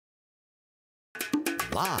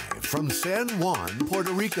Live from San Juan,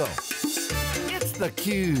 Puerto Rico, it's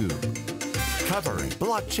theCUBE, covering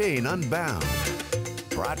Blockchain Unbound.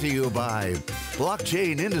 Brought to you by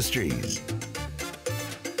Blockchain Industries.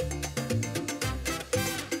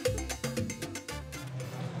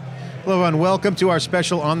 Hello everyone, welcome to our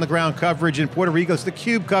special on-the-ground coverage in Puerto Rico. It's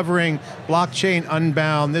theCUBE covering Blockchain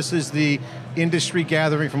Unbound. This is the industry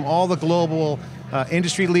gathering from all the global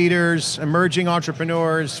industry leaders, emerging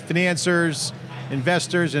entrepreneurs, financiers,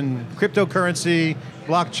 investors in cryptocurrency,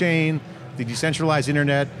 blockchain, the decentralized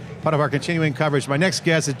internet, part of our continuing coverage. My next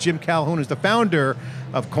guest is Jim Calhoun, who's the founder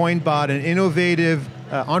of CoinBot, an innovative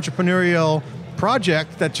entrepreneurial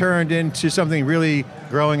project that turned into something really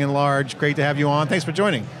growing and large. Great to have you on, thanks for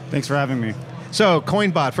joining. Thanks for having me. So,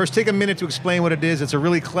 CoinBot, first take a minute to explain what it is. It's a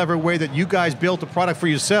really clever way that you guys built a product for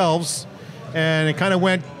yourselves, and it kind of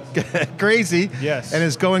went crazy, yes, and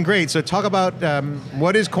it's going great. So talk about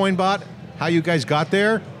what is CoinBot, how you guys got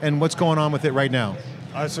there, and what's going on with it right now.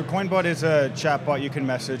 So CoinBot is a chatbot you can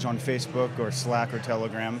message on Facebook or Slack or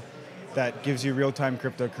Telegram that gives you real-time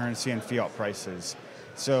cryptocurrency and fiat prices.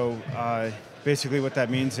 So basically what that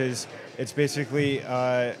means is it's basically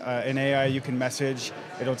an AI you can message.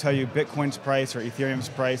 It'll tell you Bitcoin's price or Ethereum's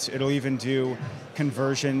price. It'll even do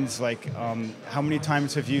conversions like how many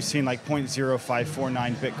times have you seen like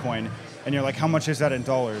 0.0549 Bitcoin? And you're like, how much is that in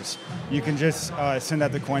dollars? You can just send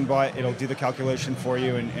that to CoinBot, it'll do the calculation for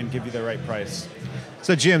you and give you the right price.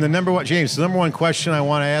 So Jim, the number one question I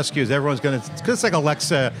want to ask you is everyone's going to, because it's like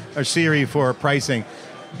Alexa or Siri for pricing,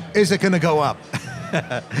 is it going to go up?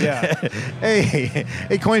 Yeah. Hey,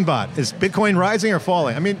 CoinBot, is Bitcoin rising or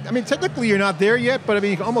falling? I mean, technically you're not there yet, but I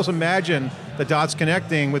mean, you can almost imagine the dots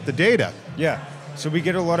connecting with the data. Yeah, so we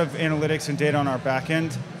get a lot of analytics and data on our back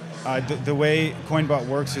end. The way CoinBot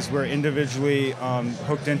works is we're individually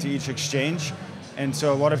hooked into each exchange, and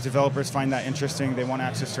so a lot of developers find that interesting. They want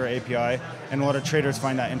access to our API, and a lot of traders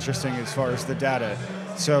find that interesting as far as the data.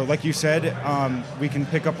 So like you said, we can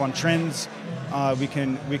pick up on trends, we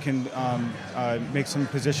can make some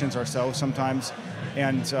positions ourselves sometimes,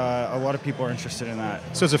 and a lot of people are interested in that.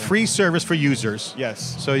 So it's a free service for users.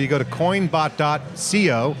 Yes. So you go to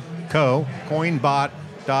coinbot.co,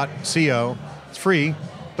 coinbot.co, it's free,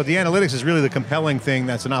 but the analytics is really the compelling thing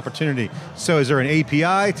that's an opportunity. So is there an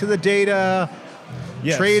API to the data?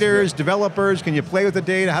 Yes. Traders, developers, can you play with the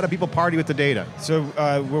data? How do people party with the data? So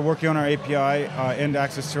we're working on our API and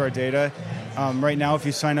access to our data. Right now, if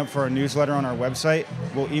you sign up for our newsletter on our website,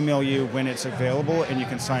 we'll email you when it's available and you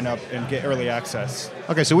can sign up and get early access.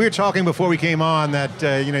 Okay, so we were talking before we came on that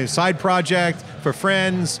side project for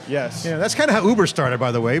friends. Yes. That's kind of how Uber started,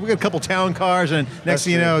 by the way. We got a couple town cars and next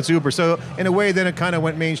thing you know, it's Uber. So in a way, then it kind of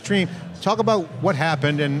went mainstream. Talk about what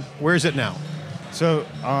happened and where is it now? So,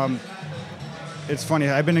 it's funny,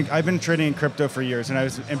 I've been trading in crypto for years,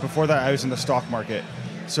 and before that I was in the stock market.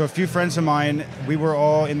 So a few friends of mine, we were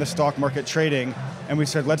all in the stock market trading, and we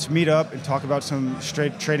said, let's meet up and talk about some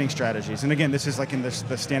straight trading strategies. And again, this is like in the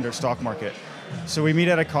standard stock market. So we meet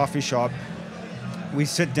at a coffee shop, we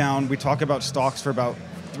sit down, we talk about stocks for about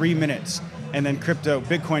 3 minutes, and then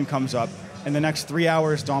Bitcoin comes up, and the next 3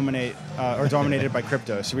 hours dominated by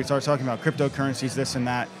crypto. So we start talking about cryptocurrencies, this and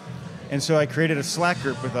that. And so I created a Slack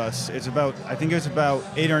group with us. I think it was about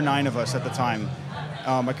 8 or 9 of us at the time.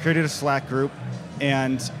 I created a Slack group,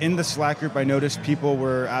 and in the Slack group I noticed people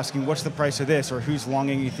were asking, what's the price of this, or who's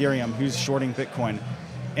longing Ethereum, who's shorting Bitcoin?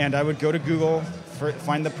 And I would go to Google,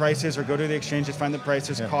 find the prices, or go to the exchanges, find the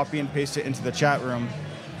prices, copy and paste it into the chat room.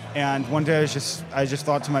 And one day I just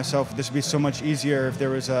thought to myself, this would be so much easier if there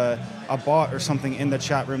was a bot or something in the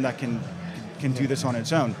chat room that can do this on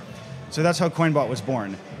its own. So that's how CoinBot was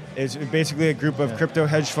born. It's basically a group of crypto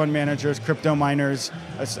hedge fund managers, crypto miners,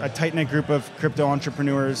 a tight-knit group of crypto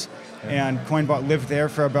entrepreneurs, and CoinBot lived there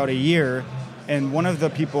for about a year. And one of the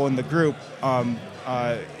people in the group,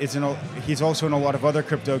 he's also in a lot of other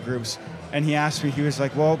crypto groups, and he asked me, he was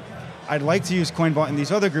like, well, I'd like to use CoinBot in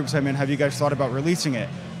these other groups I'm in, have you guys thought about releasing it?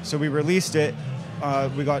 So we released it,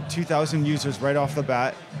 we got 2,000 users right off the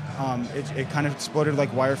bat. It kind of exploded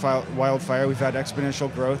like wildfire. We've had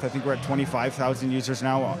exponential growth. I think we're at 25,000 users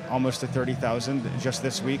now, almost to 30,000 just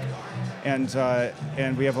this week. And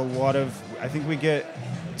we have a lot of, I think we get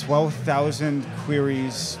 12,000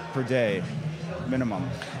 queries per day, minimum.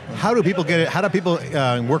 How do people get it? How do people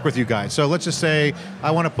work with you guys? So let's just say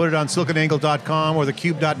I want to put it on SiliconANGLE.com or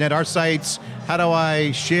theCUBE.net, our sites. How do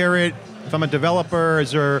I share it? If I'm a developer,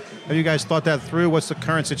 have you guys thought that through? What's the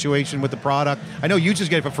current situation with the product? I know you just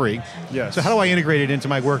get it for free. Yes. So how do I integrate it into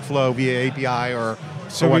my workflow via API or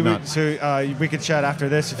So or whatnot? we could chat after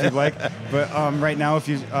this if you'd like. But right now, if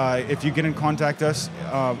you get in contact us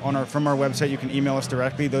from our website, you can email us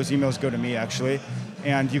directly. Those emails go to me actually,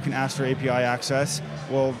 and you can ask for API access.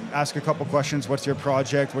 We'll ask a couple questions. What's your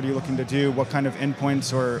project? What are you looking to do? What kind of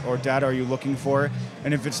endpoints or data are you looking for?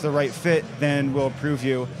 And if it's the right fit, then we'll approve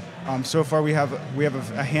you. So far, we have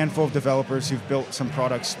a handful of developers who've built some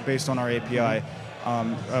products based on our API.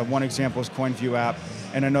 One example is CoinView app,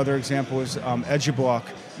 and another example is EduBlock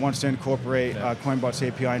wants to incorporate Coinbot's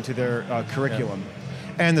API into their curriculum.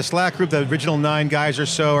 Yeah. And the Slack group, the original 9 guys or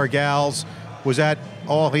so, or gals, was that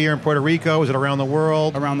all here in Puerto Rico? Was it around the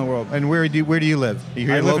world? Around the world. And where do you live? You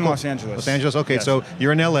here I live local? in Los Angeles. Los Angeles, okay, yes. so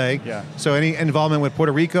you're in LA. Yeah. So any involvement with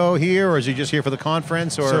Puerto Rico here, or is he just here for the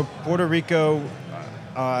conference? Or? So Puerto Rico,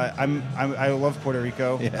 I love Puerto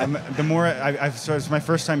Rico. Yeah. So it's my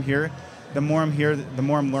first time here. The more I'm here, the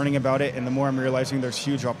more I'm learning about it, and the more I'm realizing there's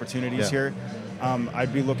huge opportunities here.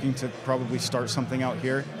 I'd be looking to probably start something out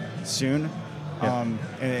here soon.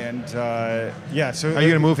 Yeah. So are you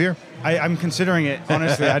going to move here? I'm considering it,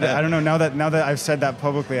 honestly. I don't know, now that I've said that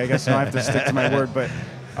publicly, I guess now I have to stick to my word, but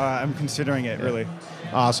I'm considering it, really.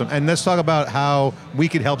 Awesome. And let's talk about how we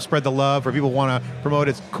could help spread the love, or people want to promote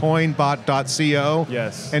it. It's coinbot.co.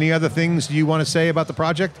 Yes. Any other things you want to say about the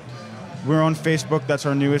project? We're on Facebook. That's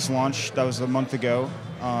our newest launch. That was a month ago.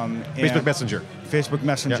 Facebook Messenger. Facebook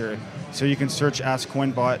Messenger. Yep. So you can search Ask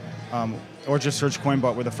Coinbot, or just search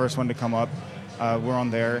Coinbot. We're the first one to come up. We're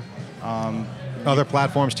on there. Other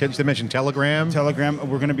platforms, they mentioned Telegram. Telegram.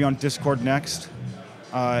 We're going to be on Discord next.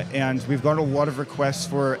 And we've got a lot of requests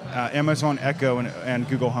for Amazon Echo and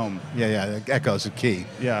Google Home. Yeah, Echo's a key.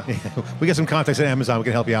 Yeah. We got some contacts at Amazon, we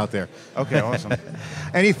can help you out there. Okay, awesome.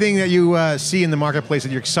 Anything that you see in the marketplace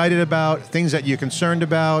that you're excited about, things that you're concerned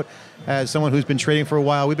about? As someone who's been trading for a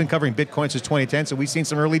while, we've been covering Bitcoin since 2010, so we've seen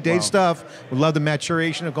some early day stuff. We love the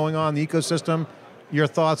maturation of going on in the ecosystem. Your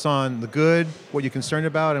thoughts on the good, what you're concerned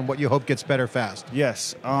about, and what you hope gets better fast?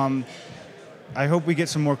 Yes. I hope we get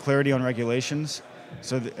some more clarity on regulations.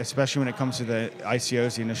 So especially when it comes to the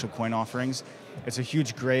ICOs, the initial coin offerings, it's a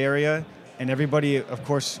huge gray area, and everybody, of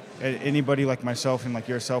course, anybody like myself and like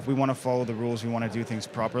yourself, we want to follow the rules, we want to do things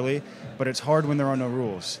properly, but it's hard when there are no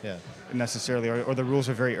rules necessarily, or the rules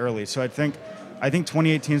are very early. So I think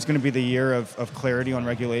 2018 is going to be the year of clarity on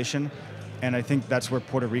regulation, and I think that's where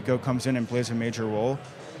Puerto Rico comes in and plays a major role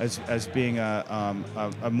as being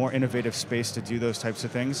a more innovative space to do those types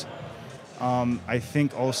of things. I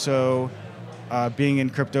think also, being in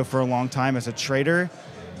crypto for a long time as a trader,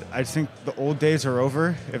 I think the old days are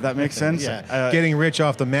over, if that makes sense. Getting rich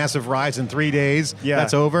off the massive rise in 3 days,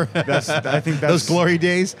 that's over? I think that's those glory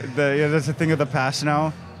days? That's a thing of the past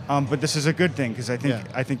now. But this is a good thing, because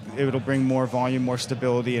I think it'll bring more volume, more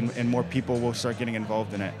stability, and more people will start getting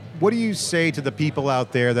involved in it. What do you say to the people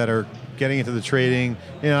out there that are getting into the trading?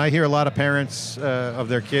 You know, I hear a lot of parents of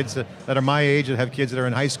their kids that are my age, that have kids that are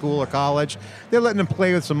in high school or college. They're letting them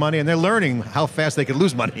play with some money, and they're learning how fast they can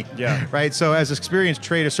lose money. Yeah. Right. So, as an experienced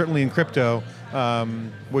trader, certainly in crypto,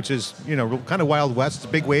 which is kind of Wild West, it's a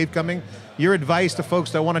big wave coming. Your advice to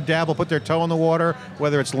folks that want to dabble, put their toe in the water,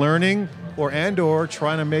 whether it's learning or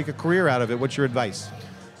trying to make a career out of it. What's your advice?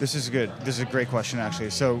 This is good. This is a great question, actually.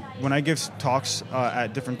 So when I give talks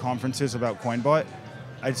at different conferences about Coinbot,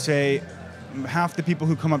 I'd say half the people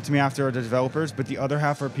who come up to me after are the developers, but the other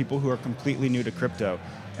half are people who are completely new to crypto.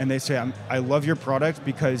 And they say, I love your product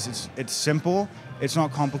because it's simple, it's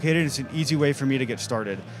not complicated, it's an easy way for me to get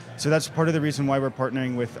started. So that's part of the reason why we're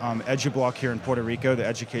partnering with EduBlock here in Puerto Rico, the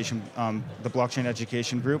blockchain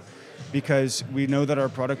education group, because we know that our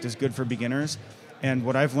product is good for beginners. And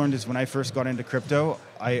what I've learned is when I first got into crypto,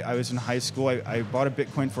 I was in high school, I bought a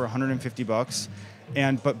Bitcoin for 150 bucks.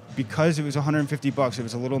 But because it was 150 bucks, it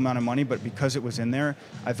was a little amount of money, but because it was in there,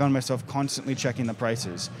 I found myself constantly checking the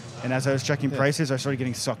prices. And as I was checking prices, I started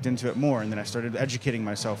getting sucked into it more, and then I started educating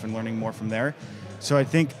myself and learning more from there. So I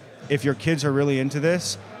think if your kids are really into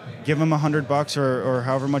this, give them 100 bucks or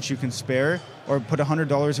however much you can spare, or put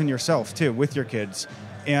 $100 in yourself too with your kids.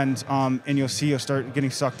 And you'll see you'll start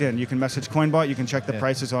getting sucked in. You can message Coinbot, you can check the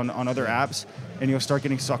prices on other apps, and you'll start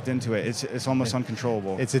getting sucked into it. It's almost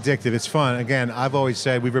uncontrollable. It's addictive, it's fun. Again, I've always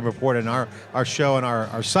said, we've reported in our show and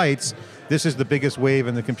our sites, this is the biggest wave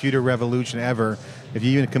in the computer revolution ever. If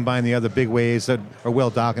you even combine the other big waves that are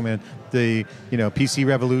well documented, the PC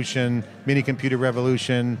revolution, mini computer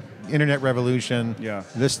revolution, internet revolution,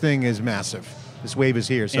 this thing is massive. This wave is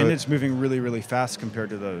here. So and it's moving really, really fast compared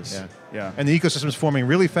to those. Yeah. And the ecosystem is forming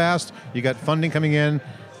really fast. You got funding coming in.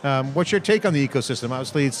 What's your take on the ecosystem?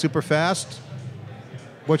 Obviously, it's super fast.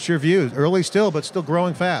 What's your view? Early still, but still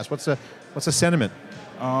growing fast. What's the sentiment?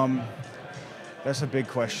 That's a big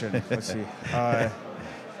question. Let's see. I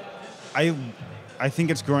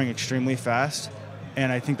think it's growing extremely fast,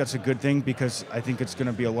 and I think that's a good thing because I think it's going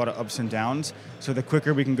to be a lot of ups and downs. So the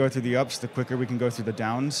quicker we can go through the ups, the quicker we can go through the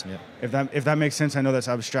downs. Yeah. If that makes sense, I know that's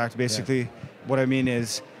abstract. Basically, what I mean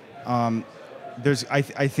is,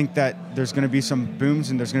 I think that there's going to be some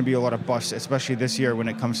booms and there's going to be a lot of busts, especially this year when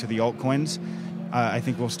it comes to the altcoins. I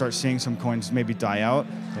think we'll start seeing some coins maybe die out,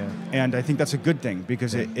 and I think that's a good thing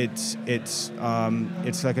because it's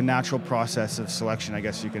like a natural process of selection, I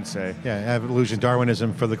guess you can say. Yeah, evolution,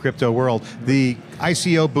 Darwinism for the crypto world. The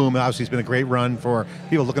ICO boom obviously has been a great run for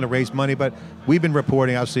people looking to raise money, but we've been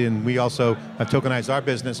reporting obviously, and we also have tokenized our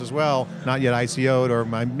business as well, not yet ICO'd or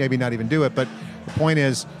maybe not even do it, but the point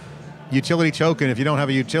is, utility token, if you don't have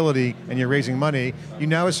a utility and you're raising money, you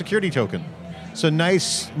now have a security token. So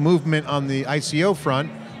nice movement on the ICO front.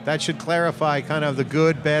 That should clarify kind of the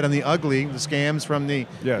good, bad, and the ugly, the scams from the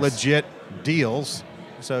legit deals.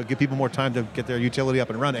 So give people more time to get their utility up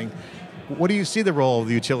and running. What do you see the role of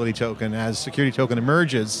the utility token as security token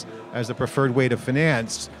emerges as the preferred way to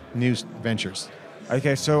finance new ventures?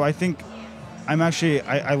 Okay, so I think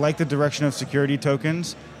I like the direction of security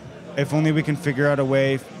tokens. If only we can figure out a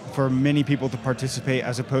way for many people to participate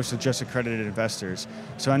as opposed to just accredited investors.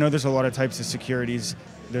 So I know there's a lot of types of securities.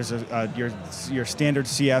 There's your standard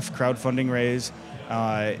CF crowdfunding raise,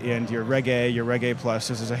 and your Reg A, your Reg A+.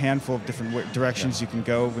 So there's a handful of different directions you can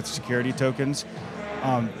go with security tokens.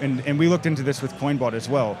 And we looked into this with Coinbot as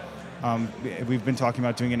well. We've been talking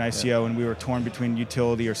about doing an ICO and we were torn between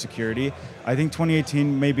utility or security. I think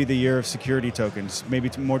 2018 may be the year of security tokens, maybe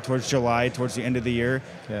more towards July, towards the end of the year.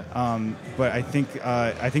 But I think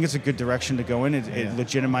it's a good direction to go in. It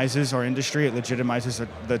legitimizes our industry, it legitimizes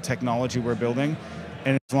the technology we're building.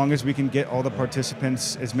 And as long as we can get all the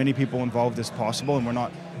participants, as many people involved as possible, and we're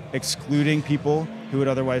not excluding people who would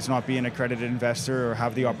otherwise not be an accredited investor or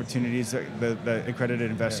have the opportunities that the accredited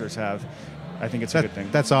investors have, I think it's a good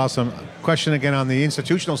thing. That's awesome. Question again on the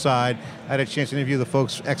institutional side. I had a chance to interview the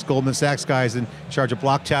folks, ex-Goldman Sachs guys in charge of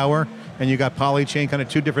Block Tower, and you got Polychain, kind of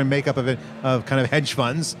two different makeup of kind of hedge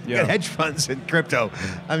funds. You got hedge funds in crypto.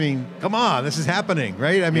 I mean, come on, this is happening,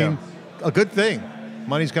 right? I mean, a good thing.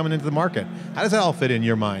 Money's coming into the market. How does that all fit in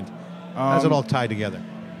your mind? How does it all tie together?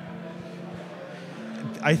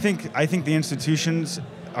 I think the institutions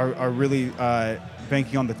are really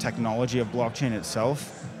banking on the technology of blockchain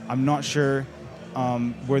itself. I'm not sure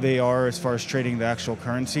where they are as far as trading the actual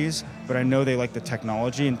currencies, but I know they like the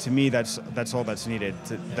technology, and to me, that's all that's needed.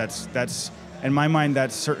 That's in my mind,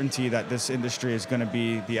 that's certainty that this industry is going to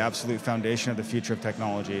be the absolute foundation of the future of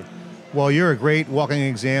technology. Well, you're a great walking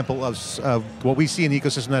example of what we see in the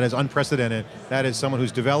ecosystem that is unprecedented. That is someone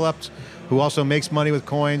who's developed, who also makes money with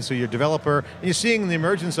coins, so you're a developer, and you're seeing the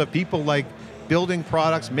emergence of people like building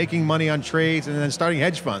products, making money on trades, and then starting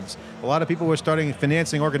hedge funds. A lot of people who are starting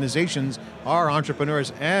financing organizations are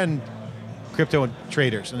entrepreneurs and crypto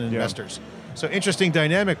traders and investors. So interesting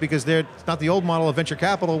dynamic because it's not the old model of venture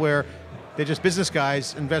capital where they're just business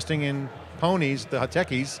guys investing in ponies, the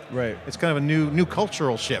techies. Right. It's kind of a new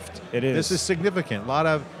cultural shift. It is. This is significant. A lot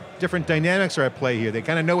of different dynamics are at play here. They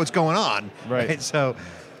kind of know what's going on. Right. So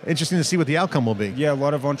interesting to see what the outcome will be. Yeah, a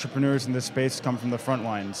lot of entrepreneurs in this space come from the front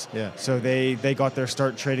lines. Yeah. So they got their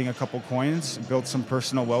start trading a couple coins, built some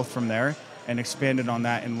personal wealth from there, and expanded on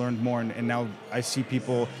that and learned more. And now I see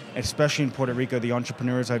people, especially in Puerto Rico, the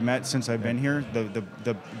entrepreneurs I've met since I've been here,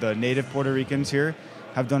 the native Puerto Ricans here,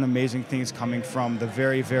 have done amazing things coming from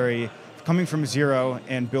coming from zero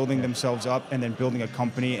and building themselves up and then building a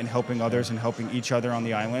company and helping others and helping each other on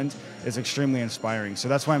the island is extremely inspiring. So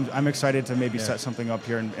that's why I'm excited to maybe set something up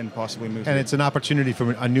here and possibly move. And it's an opportunity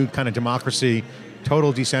for a new kind of democracy,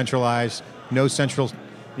 total decentralized, no central,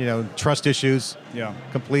 trust issues,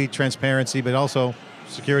 complete transparency, but also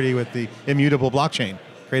security with the immutable blockchain.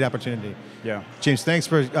 Great opportunity. Yeah. James, thanks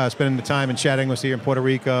for spending the time and chatting with us here in Puerto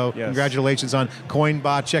Rico. Yes. Congratulations on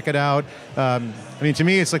Coinbot. Check it out. To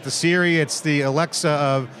me, it's like the Siri, it's the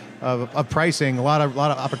Alexa of pricing. A lot of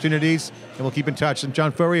opportunities, and we'll keep in touch. I'm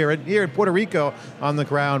John Furrier here in Puerto Rico on the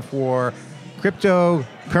ground for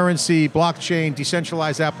cryptocurrency, blockchain,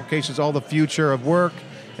 decentralized applications, all the future of work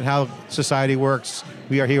and how society works.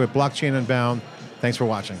 We are here with Blockchain Unbound. Thanks for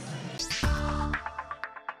watching.